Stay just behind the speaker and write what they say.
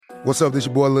What's up, this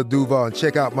your boy Lil Duval, and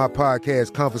check out my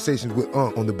podcast, Conversations with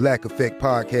Unc, on the Black Effect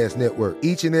Podcast Network.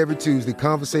 Each and every Tuesday,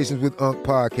 Conversations with Unc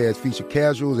podcast feature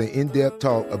casuals and in-depth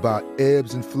talk about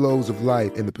ebbs and flows of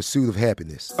life and the pursuit of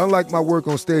happiness. Unlike my work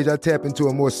on stage, I tap into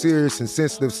a more serious and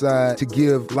sensitive side to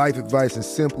give life advice and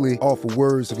simply offer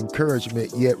words of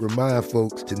encouragement, yet remind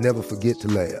folks to never forget to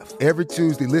laugh. Every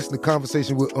Tuesday, listen to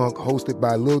Conversations with Unc, hosted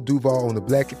by Lil Duval on the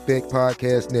Black Effect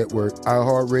Podcast Network,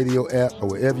 iHeartRadio app, or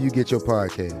wherever you get your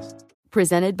podcasts.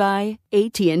 Presented by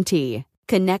AT&T.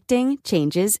 Connecting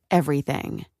changes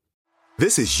everything.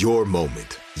 This is your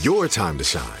moment, your time to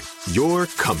shine, your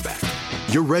comeback.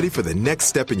 You're ready for the next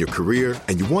step in your career,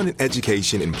 and you want an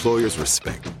education employers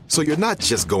respect. So you're not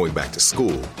just going back to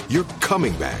school, you're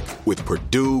coming back with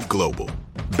Purdue Global.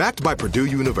 Backed by Purdue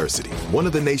University, one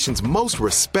of the nation's most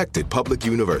respected public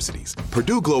universities,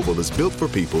 Purdue Global is built for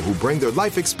people who bring their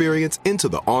life experience into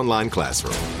the online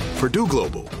classroom. Purdue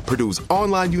Global, Purdue's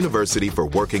online university for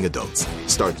working adults.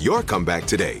 Start your comeback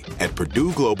today at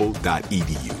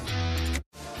purdueglobal.edu.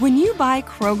 When you buy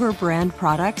Kroger brand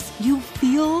products, you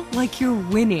feel like you're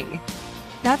winning.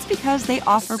 That's because they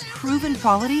offer proven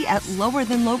quality at lower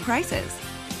than low prices.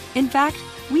 In fact,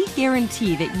 we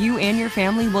guarantee that you and your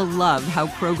family will love how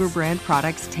Kroger brand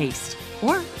products taste,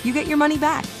 or you get your money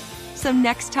back. So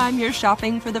next time you're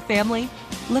shopping for the family,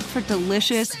 look for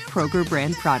delicious Kroger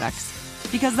brand products,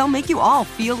 because they'll make you all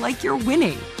feel like you're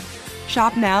winning.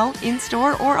 Shop now,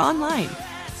 in-store, or online.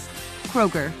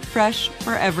 Kroger, fresh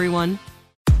for everyone.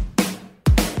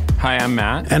 Hi, I'm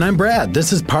Matt. And I'm Brad.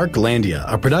 This is Parklandia,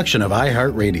 a production of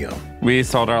iHeartRadio. We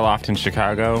sold our loft in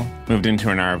Chicago, moved into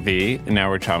an RV, and now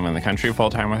we're traveling the country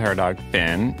full-time with our dog,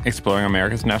 Finn, exploring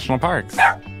America's national parks.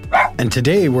 And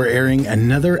today we're airing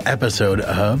another episode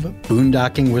of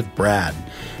Boondocking with Brad.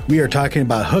 We are talking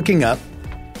about hooking up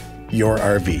your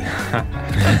RV.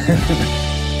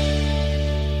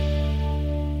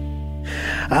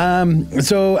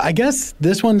 So I guess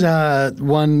this one's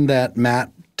one that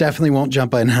Matt definitely won't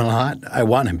jump in a lot. I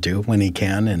want him to when he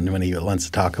can and when he wants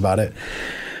to talk about it,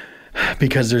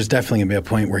 because there's definitely going to be a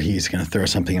point where he's going to throw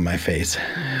something in my face,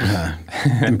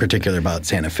 in particular about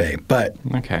Santa Fe. But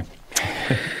okay.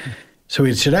 So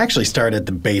we should actually start at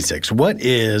the basics. What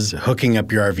is hooking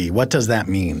up your RV? What does that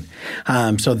mean?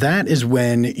 So that is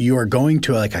when you are going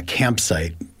to like a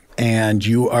campsite and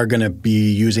you are going to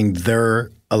be using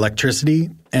their electricity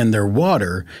and their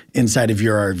water inside of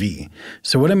your RV.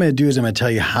 So what I'm going to do is I'm going to tell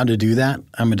you how to do that.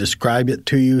 I'm going to describe it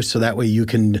to you so that way you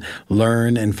can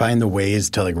learn and find the ways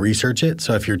to like research it.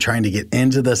 So if you're trying to get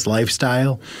into this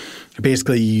lifestyle,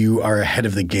 basically you are ahead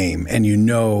of the game and you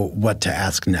know what to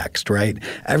ask next, right?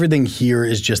 Everything here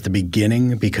is just the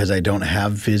beginning because I don't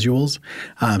have visuals.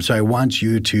 So I want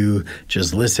you to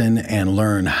just listen and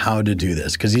learn how to do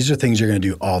this because these are things you're going to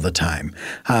do all the time.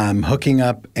 Hooking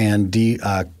up and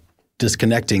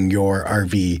disconnecting your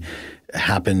RV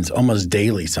happens almost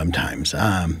daily sometimes.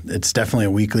 It's definitely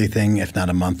a weekly thing, if not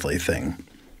a monthly thing.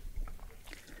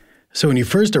 So when you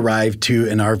first arrive to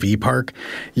an RV park,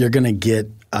 you're going to get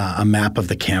a map of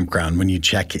the campground when you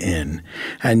check in.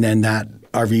 And then that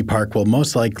RV park will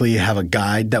most likely have a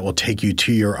guide that will take you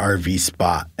to your RV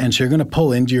spot. And so you're going to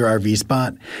pull into your RV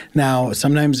spot. Now,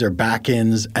 sometimes there are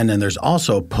back-ins, and then there's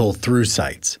also pull-through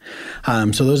sites.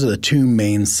 So those are the two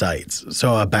main sites.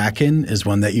 So a back-in is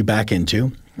one that you back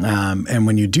into. And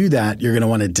when you do that, you're going to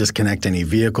want to disconnect any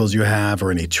vehicles you have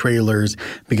or any trailers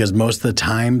because most of the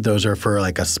time those are for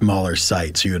like a smaller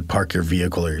site. So you would park your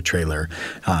vehicle or your trailer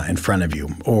in front of you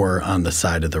or on the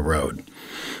side of the road.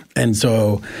 And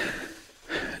so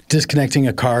disconnecting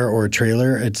a car or a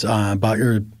trailer, it's about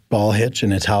your ball hitch,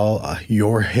 and it's how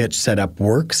your hitch setup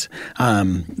works.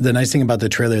 The nice thing about the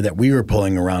trailer that we were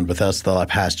pulling around with us the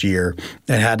past year,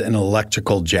 it had an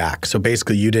electrical jack. So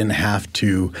basically you didn't have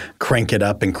to crank it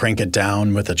up and crank it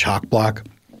down with a chalk block.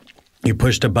 You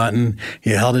pushed a button,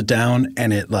 you held it down,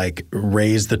 and it like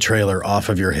raised the trailer off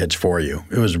of your hitch for you.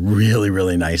 It was really,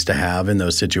 really nice to have in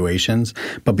those situations.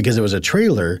 But because it was a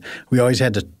trailer, we always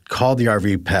had to call the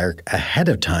RV park ahead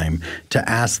of time to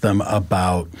ask them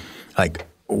about like,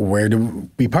 where do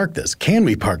we park this? Can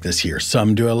we park this here?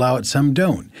 Some do allow it, some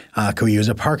don't. Can we use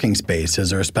a parking space?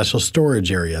 Is there a special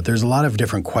storage area? There's a lot of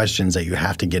different questions that you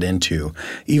have to get into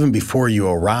even before you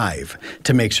arrive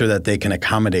to make sure that they can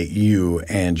accommodate you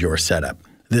and your setup.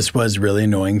 This was really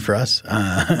annoying for us.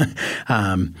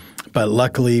 But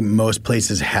luckily, most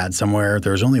places had somewhere.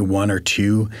 There was only one or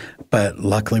two, but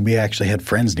luckily we actually had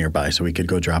friends nearby, so we could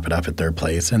go drop it off at their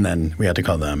place, and then we had to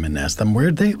call them and ask them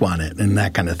where they want it and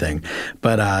that kind of thing.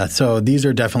 But so these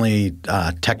are definitely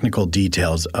technical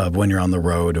details of when you're on the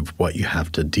road of what you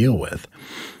have to deal with.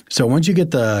 So once you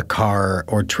get the car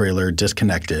or trailer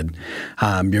disconnected,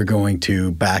 you're going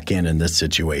to back in this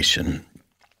situation.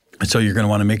 So you're going to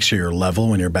want to make sure you're level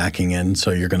when you're backing in. So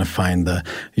you're going to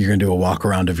you're going to do a walk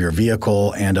around of your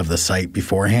vehicle and of the site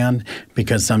beforehand,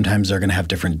 because sometimes they're going to have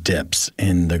different dips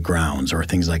in the grounds or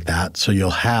things like that. So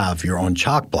you'll have your own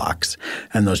chalk blocks,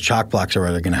 and those chalk blocks are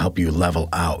going to help you level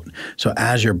out. So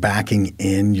as you're backing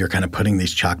in, you're kind of putting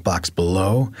these chalk blocks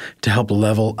below to help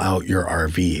level out your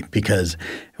RV, because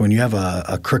when you have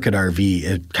a crooked RV,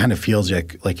 it kind of feels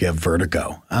like you have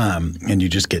vertigo, and you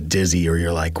just get dizzy, or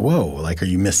you're like, whoa, or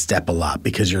you misstep a lot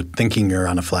because you're thinking you're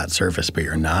on a flat surface, but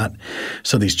you're not.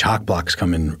 So these chalk blocks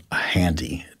come in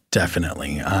handy,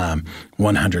 definitely,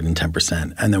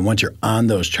 110%. And then once you're on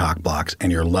those chalk blocks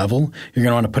and you're level, you're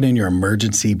going to want to put in your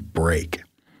emergency brake.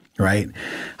 Right?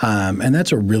 And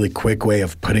that's a really quick way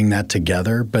of putting that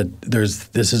together. But this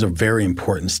is a very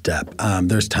important step.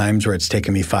 There's times where it's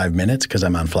taken me 5 minutes because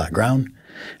I'm on flat ground.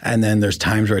 And then there's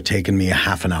times where it's taken me a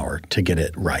half an hour to get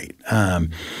it right.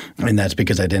 And that's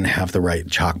because I didn't have the right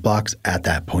chalk blocks at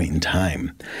that point in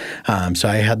time. So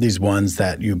I had these ones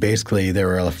that they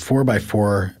were a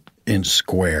 4x4 inch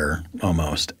square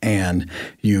almost, and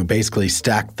you basically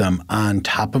stacked them on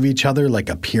top of each other like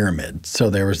a pyramid. So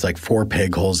there was 4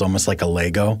 peg holes, almost like a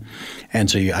Lego. And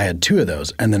so I had 2 of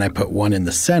those, and then I put one in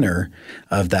the center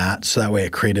of that, so that way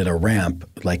it created a ramp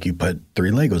like you put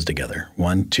 3 Legos together,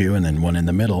 1, 2, and then one in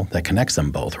the middle that connects them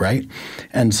both, right?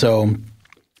 And so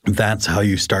that's how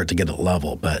you start to get it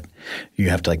level, but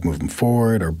you have to move them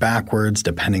forward or backwards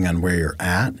depending on where you're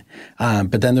at.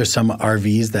 But then there's some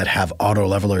RVs that have auto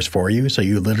levelers for you. So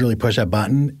you literally push that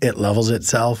button, it levels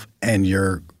itself, and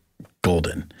you're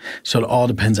golden. So it all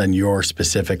depends on your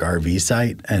specific RV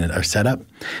site and our setup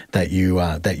that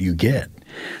you get.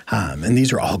 And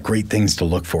these are all great things to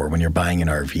look for when you're buying an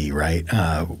RV, right?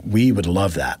 We would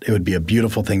love that. It would be a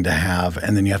beautiful thing to have.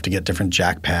 And then you have to get different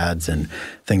jack pads and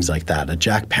things like that. A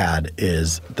jack pad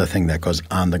is the thing that goes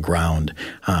on the ground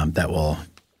that will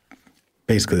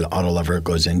basically the auto lever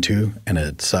goes into, and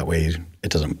it's that way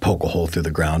it doesn't poke a hole through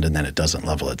the ground and then it doesn't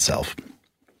level itself.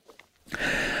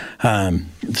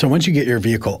 So once you get your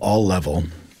vehicle all level,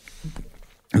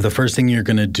 the first thing you're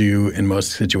going to do in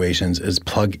most situations is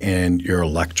plug in your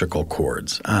electrical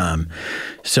cords.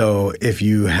 So if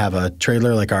you have a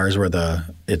trailer like ours where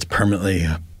it's permanently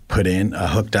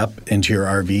hooked up into your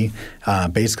RV,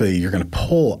 basically you're going to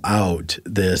pull out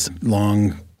this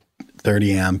long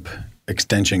 30 amp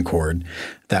extension cord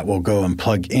that will go and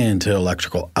plug into the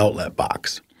electrical outlet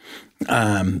box.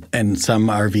 And some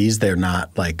RVs, they're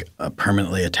not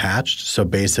permanently attached. So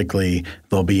basically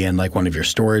they'll be in one of your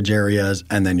storage areas,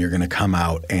 and then you're going to come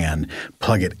out and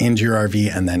plug it into your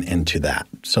RV and then into that.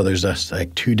 So there's just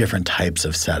 2 different types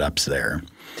of setups there.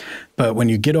 But when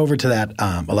you get over to that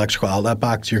electrical outlet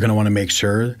box, you're going to want to make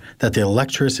sure that the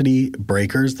electricity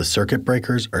breakers, the circuit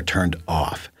breakers, are turned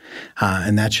off.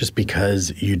 And that's just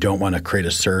because you don't want to create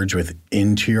a surge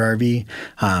into your RV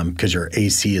because your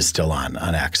AC is still on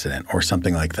accident or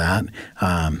something like that,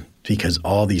 because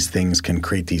all these things can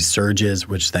create these surges,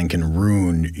 which then can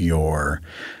ruin your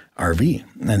RV.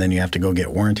 And then you have to go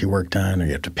get warranty work done, or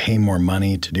you have to pay more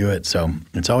money to do it. So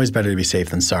it's always better to be safe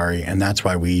than sorry. And that's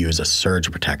why we use a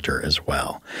surge protector as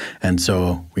well. And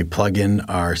so we plug in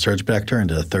our surge protector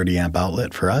into the 30 amp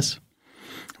outlet for us.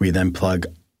 We then plug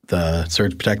the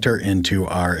surge protector into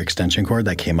our extension cord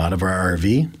that came out of our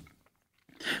RV.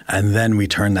 And then we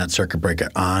turn that circuit breaker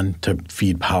on to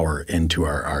feed power into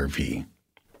our RV.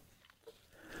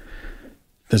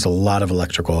 There's a lot of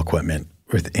electrical equipment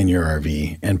within your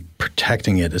RV, and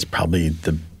protecting it is probably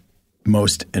the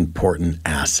most important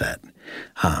asset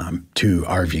to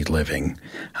RV living.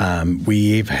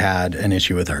 We've had an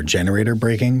issue with our generator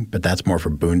breaking, but that's more for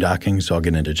boondocking, so I'll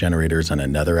get into generators on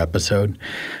another episode.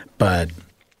 But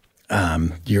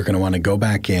you're going to want to go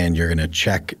back in. You're going to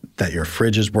check that your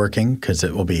fridge is working, because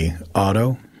it will be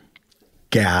auto,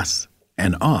 gas,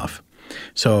 and off.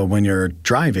 So when you're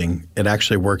driving, it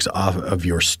actually works off of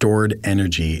your stored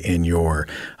energy in your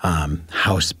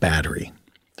house battery.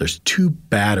 There's 2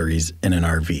 batteries in an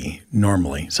RV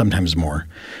normally, sometimes more.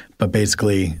 But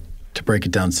basically, to break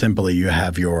it down simply, you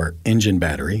have your engine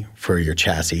battery for your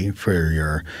chassis, for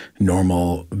your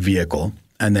normal vehicle.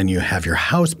 And then you have your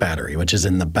house battery, which is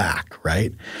in the back,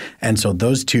 right? And so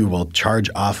those 2 will charge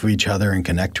off of each other and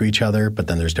connect to each other, but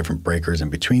then there's different breakers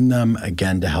in between them,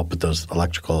 again, to help with those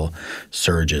electrical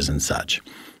surges and such.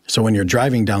 So when you're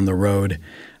driving down the road,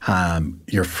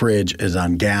 your fridge is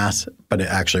on gas, but it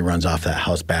actually runs off that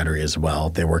house battery as well.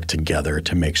 They work together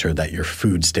to make sure that your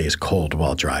food stays cold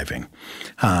while driving.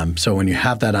 So when you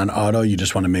have that on auto, you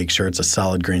just want to make sure it's a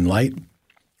solid green light.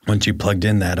 once you plugged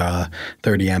in that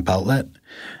 30 amp outlet.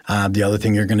 The other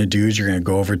thing you're going to do is you're going to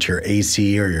go over to your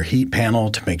AC or your heat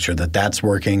panel to make sure that that's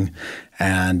working.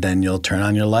 And then you'll turn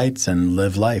on your lights and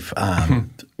live life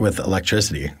with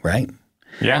electricity, right?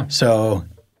 Yeah. So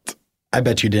I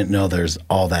bet you didn't know there's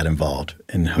all that involved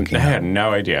in hooking up. I had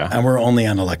no idea. And we're only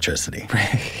on electricity.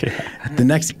 Yeah. The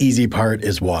next easy part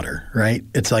is water, right?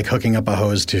 It's like hooking up a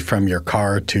hose from your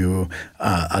car to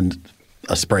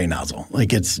a spray nozzle.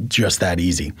 Like it's just that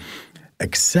easy.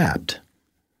 Except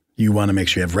you want to make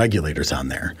sure you have regulators on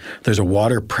there. There's a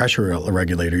water pressure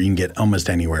regulator you can get almost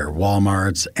anywhere.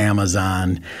 Walmart's,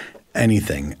 Amazon,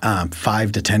 anything.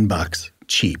 $5 to $10,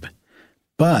 cheap.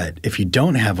 But if you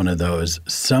don't have one of those,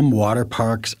 some water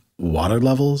parks' water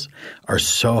levels are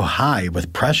so high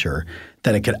with pressure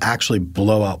that it could actually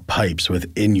blow out pipes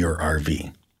within your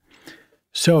RV.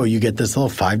 So you get this little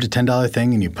 $5 to $10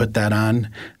 thing and you put that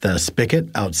on the spigot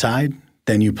outside.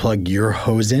 Then you plug your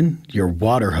hose in, your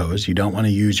water hose. You don't want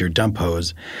to use your dump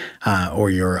hose or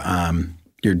your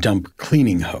dump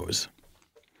cleaning hose.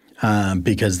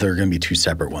 Because they're going to be two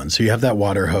separate ones. So you have that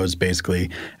water hose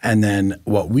basically. And then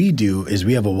what we do is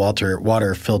we have a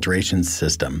water filtration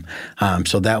system.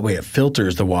 So that way it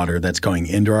filters the water that's going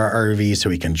into our RV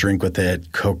so we can drink with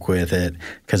it, cook with it,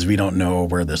 because we don't know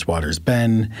where this water's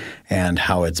been and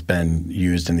how it's been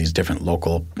used in these different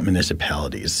local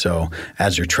municipalities. So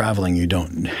as you're traveling, you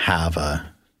don't have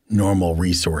a normal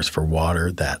resource for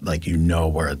water that like you know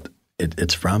where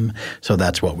it's from. So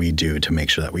that's what we do to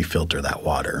make sure that we filter that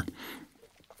water.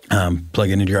 Plug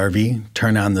it into your RV,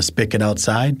 turn on the spigot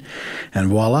outside, and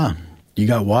voila, you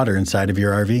got water inside of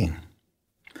your RV.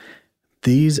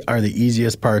 These are the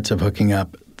easiest parts of hooking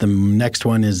up. The next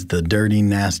one is the dirty,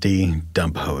 nasty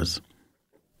dump hose.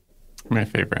 My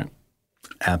favorite.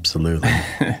 Absolutely.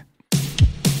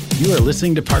 You are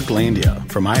listening to Parklandia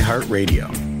from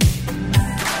iHeartRadio.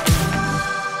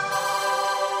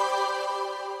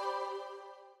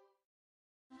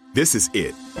 This is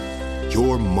it.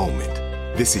 Your moment.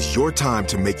 This is your time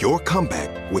to make your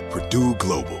comeback with Purdue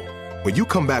Global. When you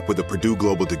come back with a Purdue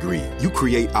Global degree, you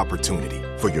create opportunity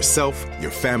for yourself, your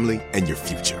family, and your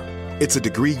future. It's a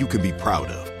degree you can be proud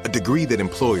of, a degree that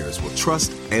employers will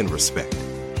trust and respect.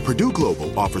 Purdue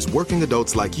Global offers working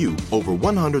adults like you over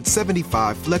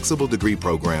 175 flexible degree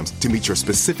programs to meet your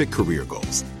specific career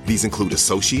goals. These include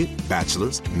associate,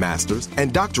 bachelor's, master's,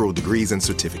 and doctoral degrees and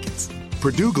certificates.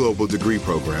 Purdue Global degree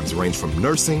programs range from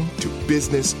nursing to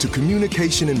business to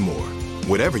communication and more.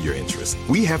 Whatever your interest,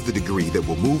 we have the degree that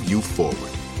will move you forward.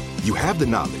 You have the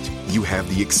knowledge, you have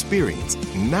the experience.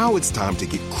 Now it's time to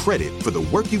get credit for the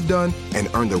work you've done and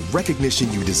earn the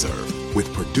recognition you deserve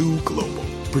with Purdue Global,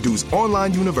 Purdue's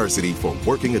online university for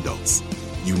working adults.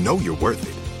 You know you're worth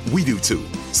it. We do too.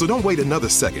 So don't wait another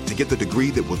second to get the degree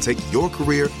that will take your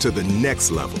career to the next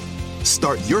level.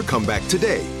 Start your comeback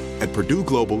today at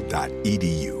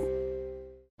purdueglobal.edu.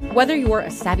 Whether you're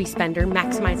a savvy spender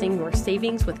maximizing your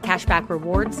savings with cashback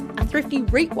rewards, a thrifty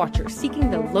rate watcher seeking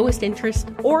the lowest interest,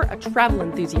 or a travel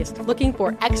enthusiast looking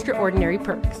for extraordinary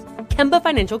perks, Kemba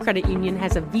Financial Credit Union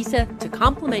has a visa to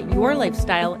complement your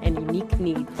lifestyle and unique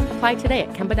needs. Apply today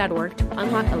at Kemba.org to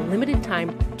unlock a limited time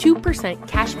 2%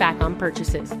 cash back on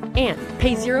purchases and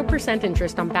pay 0%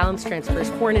 interest on balance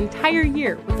transfers for an entire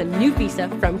year with a new visa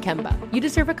from Kemba. You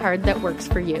deserve a card that works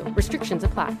for you. Restrictions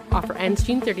apply. Offer ends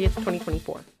June 30th,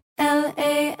 2024.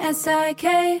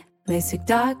 LASIK,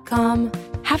 LASIK.com.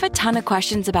 Have a ton of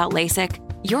questions about LASIK?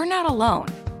 You're not alone.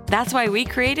 That's why we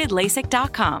created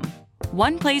LASIK.com.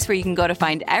 One place where you can go to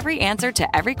find every answer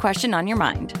to every question on your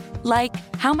mind. Like,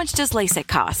 how much does LASIK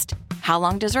cost? How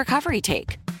long does recovery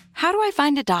take? How do I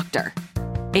find a doctor?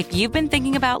 If you've been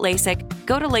thinking about LASIK,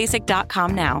 go to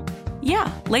LASIK.com now.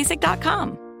 Yeah,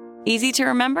 LASIK.com. Easy to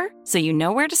remember, so you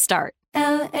know where to start.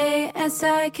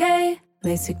 LASIK,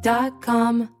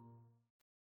 LASIK.com.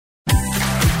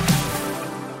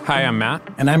 Hi, I'm Matt.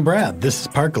 And I'm Brad. This is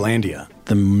Parklandia.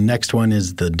 The next one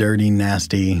is the dirty,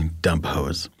 nasty dump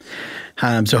hose.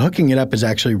 So hooking it up is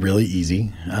actually really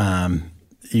easy.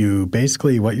 You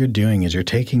basically, what you're doing is you're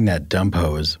taking that dump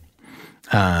hose.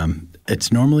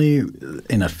 It's normally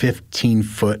in a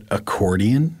 15-foot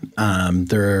accordion. I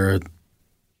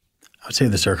would say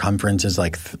the circumference is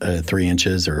like 3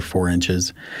 inches or 4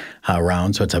 inches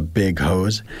around. So it's a big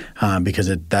hose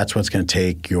because that's what's going to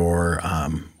take your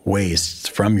wastes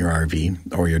from your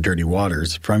RV or your dirty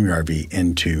waters from your RV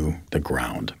into the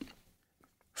ground.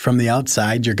 From the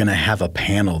outside, you're going to have a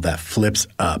panel that flips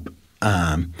up.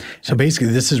 So basically,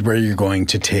 this is where you're going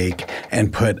to take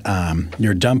and put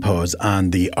your dump hose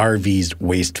on the RV's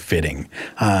waste fitting.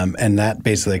 And that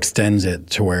basically extends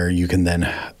it to where you can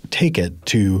then take it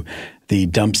to the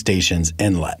dump station's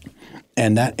inlet.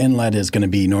 And that inlet is going to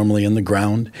be normally in the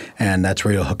ground, and that's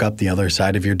where you'll hook up the other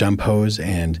side of your dump hose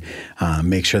and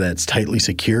make sure that it's tightly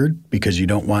secured because you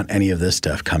don't want any of this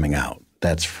stuff coming out.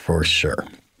 That's for sure.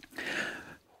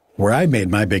 Where I made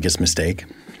my biggest mistake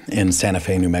in Santa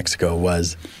Fe, New Mexico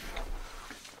was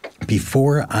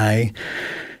before I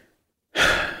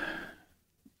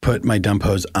put my dump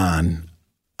hose on,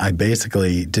 I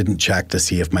basically didn't check to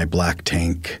see if my black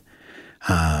tank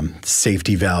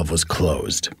safety valve was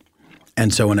closed.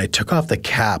 And so when I took off the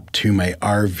cap to my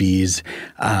RV's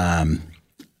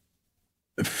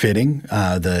fitting,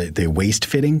 the waste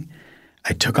fitting,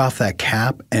 I took off that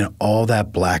cap and all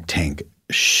that black tank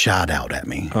shot out at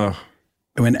me. Oh.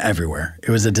 It went everywhere.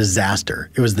 It was a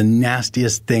disaster. It was the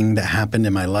nastiest thing that happened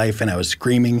in my life, and I was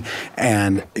screaming,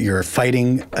 and you're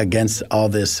fighting against all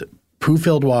this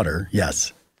poo-filled water,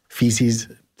 yes,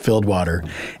 feces-filled water,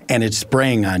 and it's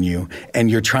spraying on you,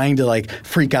 and you're trying to, like,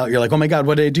 freak out. You're like, oh, my God,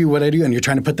 what did I do? What did I do? And you're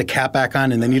trying to put the cap back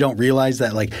on, and then you don't realize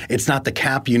that, like, it's not the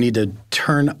cap. You need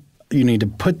to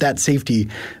put that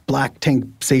black tank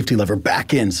safety lever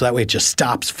back in so that way it just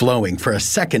stops flowing for a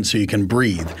second so you can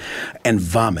breathe and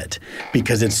vomit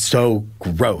because it's so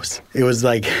gross. It was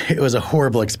a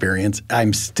horrible experience.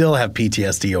 I still have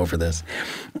PTSD over this.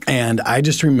 And I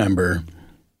just remember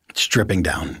stripping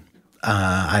down.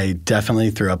 I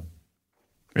definitely threw up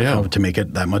to make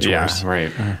it that much worse.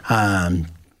 Right.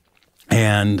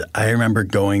 And I remember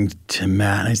going to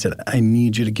Matt and I said, I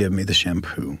need you to give me the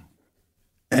shampoo.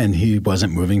 And he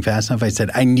wasn't moving fast enough. I said,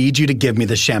 I need you to give me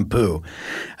the shampoo.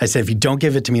 I said, if you don't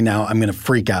give it to me now, I'm going to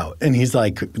freak out. And he's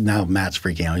like, now Matt's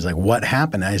freaking out. He's like, what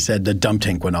happened? I said, the dump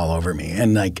tank went all over me.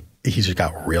 And like, he just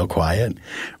got real quiet,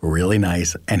 really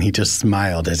nice. And he just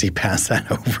smiled as he passed that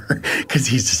over because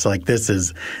he's just like, this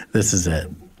is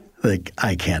it. Like,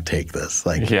 I can't take this.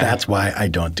 Like, that's why I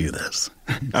don't do this.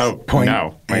 Oh, Point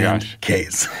no. My gosh.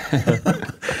 Case.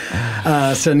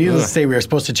 So needless to say, we were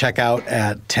supposed to check out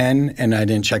at 10, and I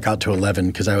didn't check out to 11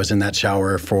 because I was in that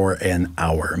shower for an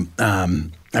hour.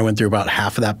 I went through about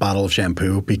half of that bottle of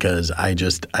shampoo because I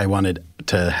wanted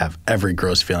to have every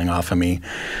gross feeling off of me.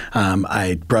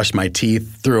 I brushed my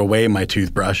teeth, threw away my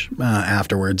toothbrush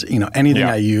afterwards. Anything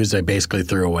I used, I basically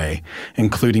threw away,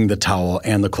 including the towel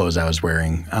and the clothes I was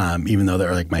wearing. Even though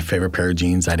they're like my favorite pair of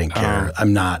jeans, I didn't care.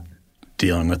 I'm not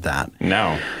dealing with that.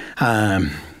 No.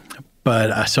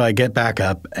 But so I get back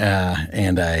up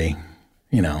and I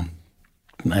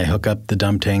hook up the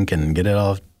dump tank and get it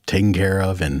all taken care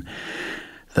of. And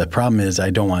the problem is I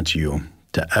don't want you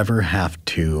to ever have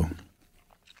to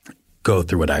go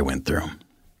through what I went through.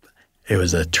 It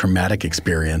was a traumatic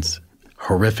experience,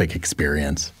 horrific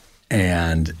experience,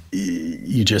 and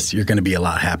you're going to be a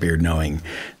lot happier knowing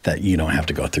that you don't have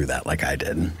to go through that like I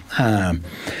did.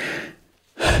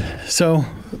 So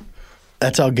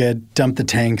that's all good. Dumped the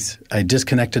tanks. I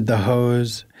disconnected the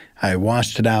hose. I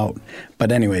washed it out.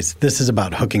 But anyways, this is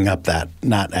about hooking up that,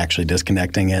 not actually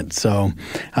disconnecting it. So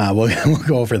we'll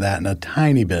go over that in a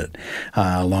tiny bit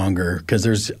longer because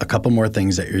there's a couple more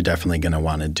things that you're definitely going to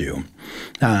want to do.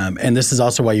 And this is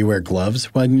also why you wear gloves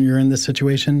when you're in this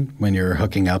situation, when you're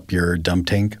hooking up your dump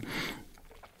tank.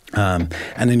 And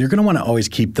then you're going to want to always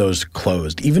keep those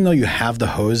closed. Even though you have the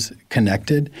hose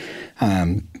connected,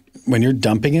 when you're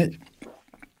dumping it,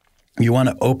 you want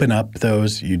to open up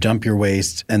those, you dump your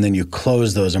waste, and then you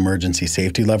close those emergency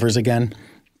safety levers again,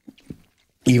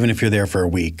 even if you're there for a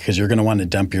week, because you're going to want to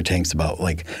dump your tanks about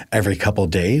like every couple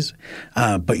of days.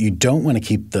 But you don't want to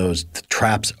keep those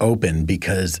traps open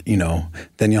because,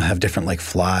 then you'll have different like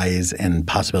flies and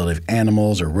possibility of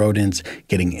animals or rodents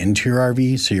getting into your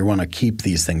RV. So you want to keep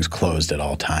these things closed at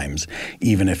all times.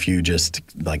 Even if you just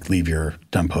like leave your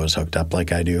dump hose hooked up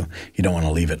like I do, you don't want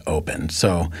to leave it open.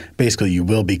 So basically you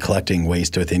will be collecting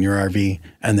waste within your RV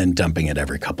and then dumping it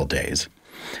every couple days.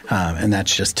 And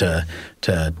that's just to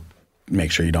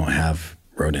make sure you don't have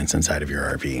rodents inside of your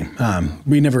RV.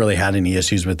 We never really had any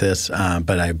issues with this,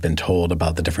 but I've been told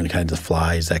about the different kinds of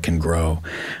flies that can grow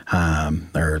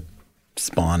or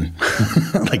spawn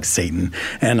like Satan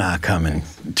and come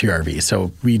into your RV.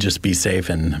 So we just be safe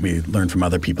and we learn from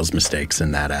other people's mistakes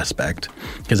in that aspect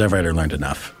because I've already learned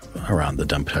enough around the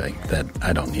dump tank that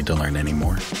I don't need to learn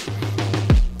anymore.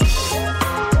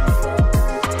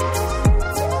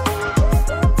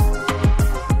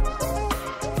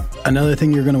 Another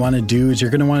thing you're going to want to do is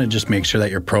you're going to want to just make sure that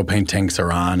your propane tanks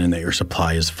are on and that your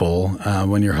supply is full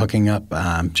when you're hooking up,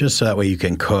 just so that way you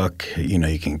can cook. You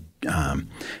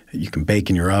can bake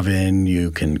in your oven.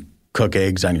 You can cook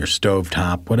eggs on your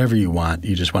stovetop, whatever you want.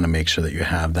 You just want to make sure that you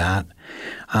have that.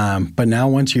 But now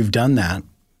once you've done that,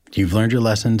 you've learned your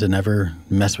lesson to never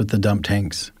mess with the dump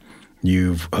tanks.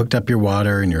 You've hooked up your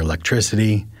water and your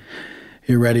electricity.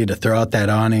 You're ready to throw out that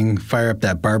awning, fire up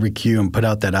that barbecue, and put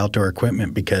out that outdoor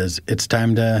equipment because it's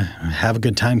time to have a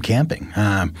good time camping.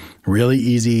 Really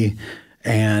easy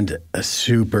and a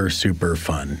super, super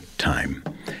fun time,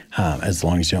 as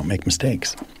long as you don't make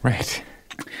mistakes. Right.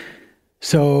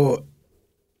 So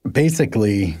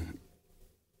basically,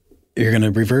 you're going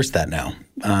to reverse that now.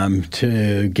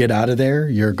 To get out of there,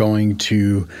 you're going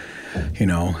to,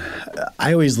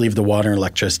 I always leave the water and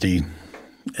electricity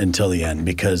until the end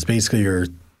because basically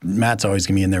Matt's always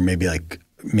going to be in there maybe like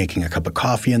making a cup of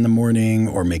coffee in the morning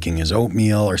or making his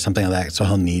oatmeal or something like that. So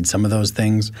he'll need some of those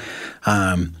things.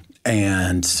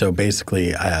 And so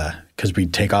basically, because we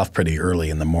take off pretty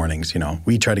early in the mornings,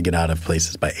 we try to get out of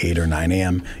places by 8 or 9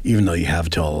 a.m., even though you have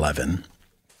till 11.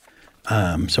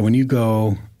 So when you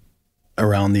go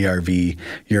around the RV,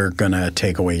 you're going to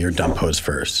take away your dump hose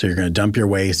first. So you're going to dump your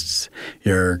wastes.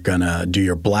 You're going to do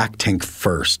your black tank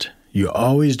first. You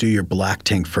always do your black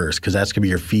tank first because that's going to be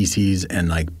your feces and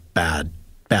like bad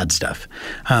stuff.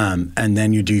 And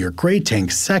then you do your gray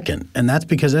tank second. And that's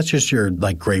because that's just your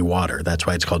like gray water. That's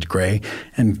why it's called gray.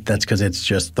 And that's because it's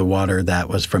just the water that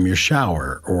was from your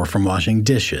shower or from washing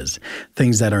dishes,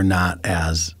 things that are not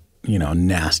as,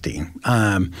 nasty.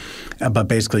 But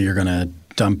basically you're going to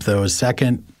dump those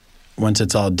second. Once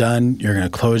it's all done, you're going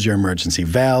to close your emergency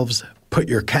valves, put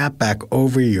your cap back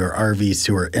over your RV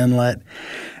sewer inlet,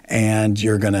 and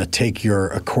you're going to take your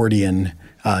accordion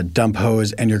dump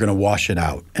hose and you're going to wash it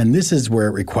out. And this is where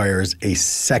it requires a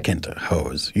second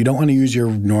hose. You don't want to use your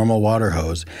normal water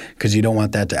hose because you don't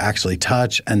want that to actually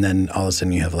touch and then all of a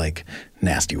sudden you have like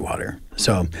nasty water.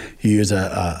 So you use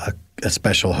a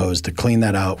special hose to clean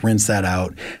that out, rinse that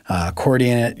out,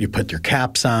 accordion it, you put your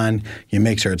caps on, you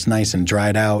make sure it's nice and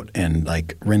dried out and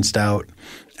like rinsed out,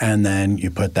 and then you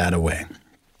put that away.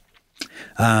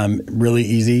 Really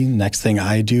easy. Next thing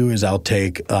I do is I'll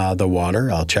take the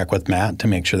water. I'll check with Matt to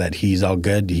make sure that he's all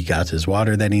good. He got his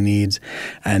water that he needs.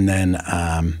 And then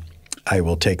I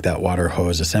will take that water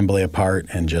hose assembly apart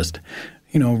and just,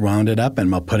 round it up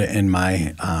and I'll put it in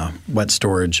my wet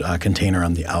storage container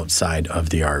on the outside of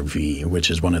the RV, which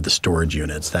is one of the storage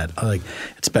units that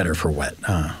it's better for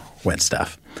wet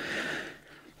stuff.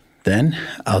 Then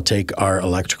I'll take our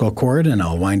electrical cord and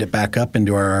I'll wind it back up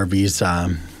into our RV's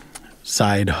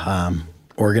side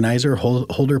organizer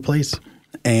holder place,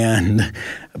 and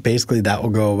basically that will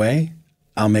go away.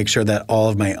 I'll make sure that all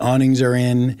of my awnings are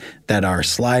in, that our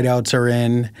slide outs are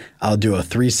in. I'll do a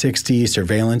 360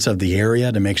 surveillance of the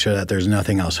area to make sure that there's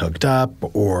nothing else hooked up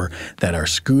or that our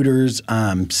scooter's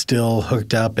still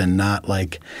hooked up and not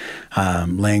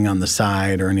laying on the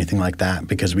side or anything like that,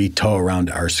 because we tow around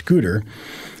our scooter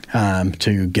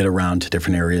to get around to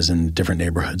different areas and different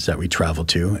neighborhoods that we travel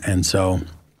to. And so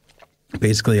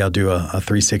basically, I'll do a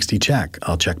 360 check.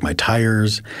 I'll check my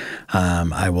tires.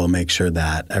 I will make sure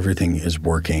that everything is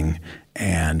working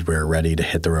and we're ready to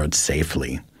hit the road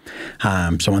safely.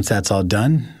 So once that's all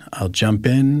done, I'll jump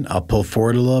in. I'll pull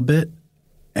forward a little bit.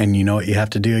 And you know what you have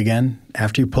to do again?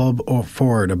 After you pull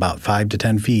forward about 5 to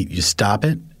 10 feet, you stop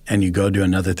it and you go do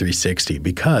another 360,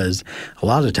 because a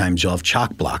lot of times you'll have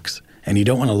chock blocks. And you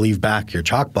don't want to leave back your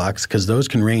chock blocks because those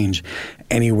can range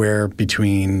anywhere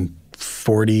between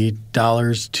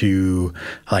 $40 to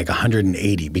like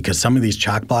 $180, because some of these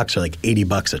chock blocks are like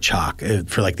 $80 a chock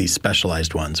for like these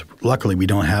specialized ones. Luckily, we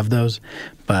don't have those,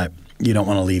 but you don't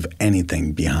want to leave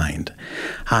anything behind.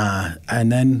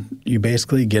 And then you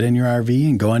basically get in your RV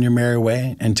and go on your merry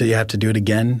way until you have to do it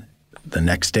again the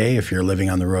next day if you're living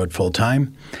on the road full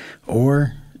time,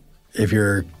 or if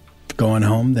you're going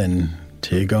home, then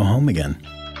till you go home again.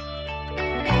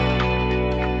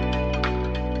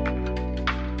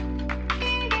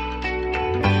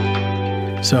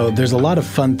 So there's a lot of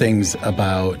fun things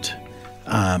about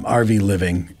RV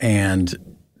living,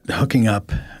 and hooking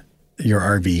up your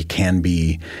RV can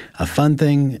be a fun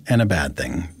thing and a bad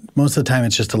thing. Most of the time,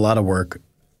 it's just a lot of work.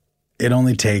 It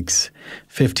only takes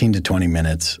 15 to 20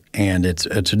 minutes, and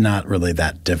it's not really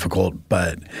that difficult,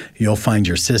 but you'll find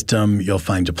your system, you'll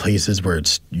find your places where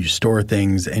you store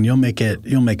things, and you'll make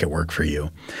it work for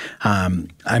you.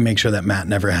 I make sure that Matt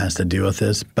never has to deal with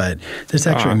this, but this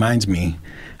actually reminds me,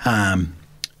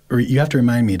 you have to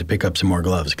remind me to pick up some more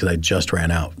gloves because I just ran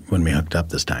out when we hooked up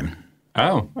this time.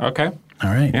 Oh, okay. All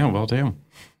right. Yeah, will do.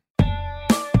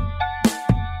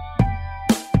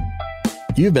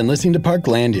 You've been listening to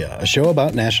Parklandia, a show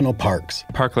about national parks.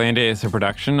 Parklandia is a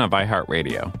production of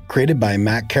iHeartRadio. Created by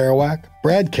Matt Kerouac,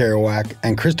 Brad Kerouac,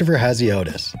 and Christopher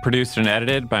Haziotis. Produced and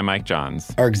edited by Mike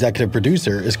Johns. Our executive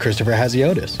producer is Christopher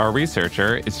Haziotis. Our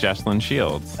researcher is Jesslyn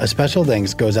Shields. A special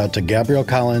thanks goes out to Gabrielle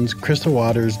Collins, Crystal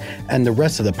Waters, and the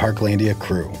rest of the Parklandia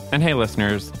crew. And hey,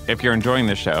 listeners, if you're enjoying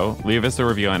the show, leave us a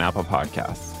review on Apple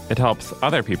Podcasts. It helps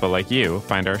other people like you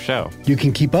find our show. You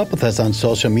can keep up with us on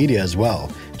social media as well.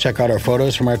 Check out our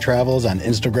photos from our travels on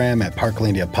Instagram at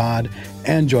Parklandia Pod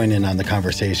and join in on the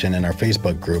conversation in our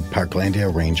Facebook group,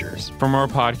 Parklandia Rangers. For more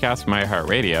podcasts from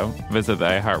iHeartRadio, visit the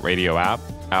iHeartRadio app,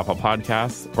 Apple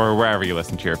Podcasts, or wherever you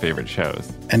listen to your favorite shows.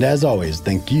 And as always,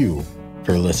 thank you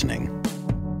for listening.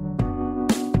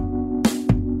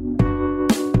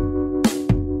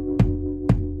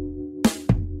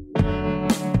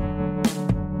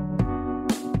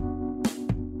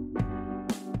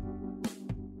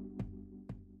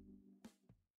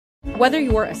 Whether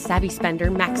you're a savvy spender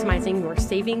maximizing your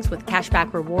savings with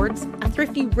cashback rewards, a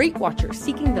thrifty rate watcher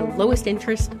seeking the lowest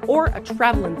interest, or a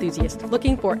travel enthusiast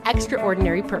looking for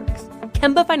extraordinary perks,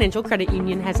 Kemba Financial Credit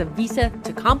Union has a visa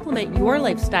to complement your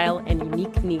lifestyle and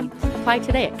unique needs. Apply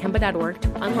today at Kemba.org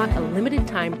to unlock a limited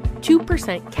time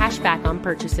 2% cash back on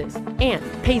purchases and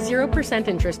pay 0%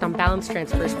 interest on balance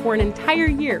transfers for an entire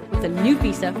year with a new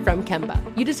visa from Kemba.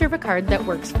 You deserve a card that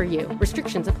works for you.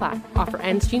 Restrictions apply. Offer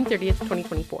ends June 30th,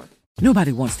 2024.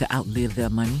 Nobody wants to outlive their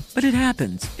money, but it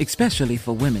happens, especially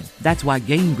for women. That's why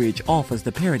Gainbridge offers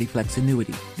the Parity Flex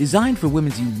annuity, designed for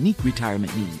women's unique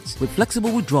retirement needs, with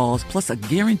flexible withdrawals plus a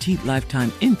guaranteed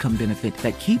lifetime income benefit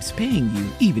that keeps paying you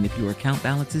even if your account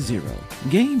balance is zero.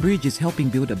 Gainbridge is helping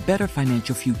build a better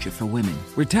financial future for women.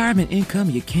 Retirement income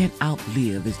you can't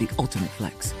outlive is the ultimate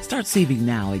flex. Start saving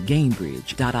now at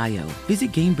Gainbridge.io.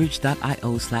 Visit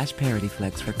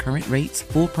Gainbridge.io/ParityFlex for current rates,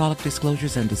 full product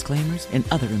disclosures and disclaimers, and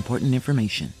other important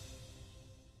information.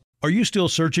 Are you still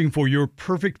searching for your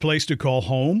perfect place to call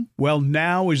home? Well,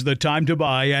 now is the time to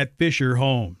buy at Fisher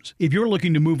Homes. If you're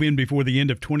looking to move in before the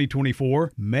end of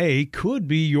 2024, May could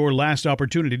be your last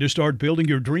opportunity to start building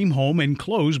your dream home and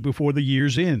close before the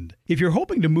year's end. If you're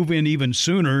hoping to move in even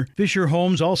sooner, Fisher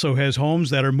Homes also has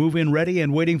homes that are move-in ready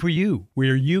and waiting for you,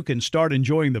 where you can start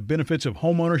enjoying the benefits of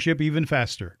homeownership even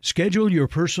faster. Schedule your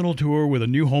personal tour with a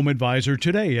new home advisor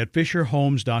today at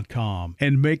FisherHomes.com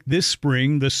and make this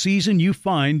spring the season you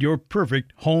find your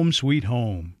perfect home sweet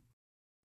home.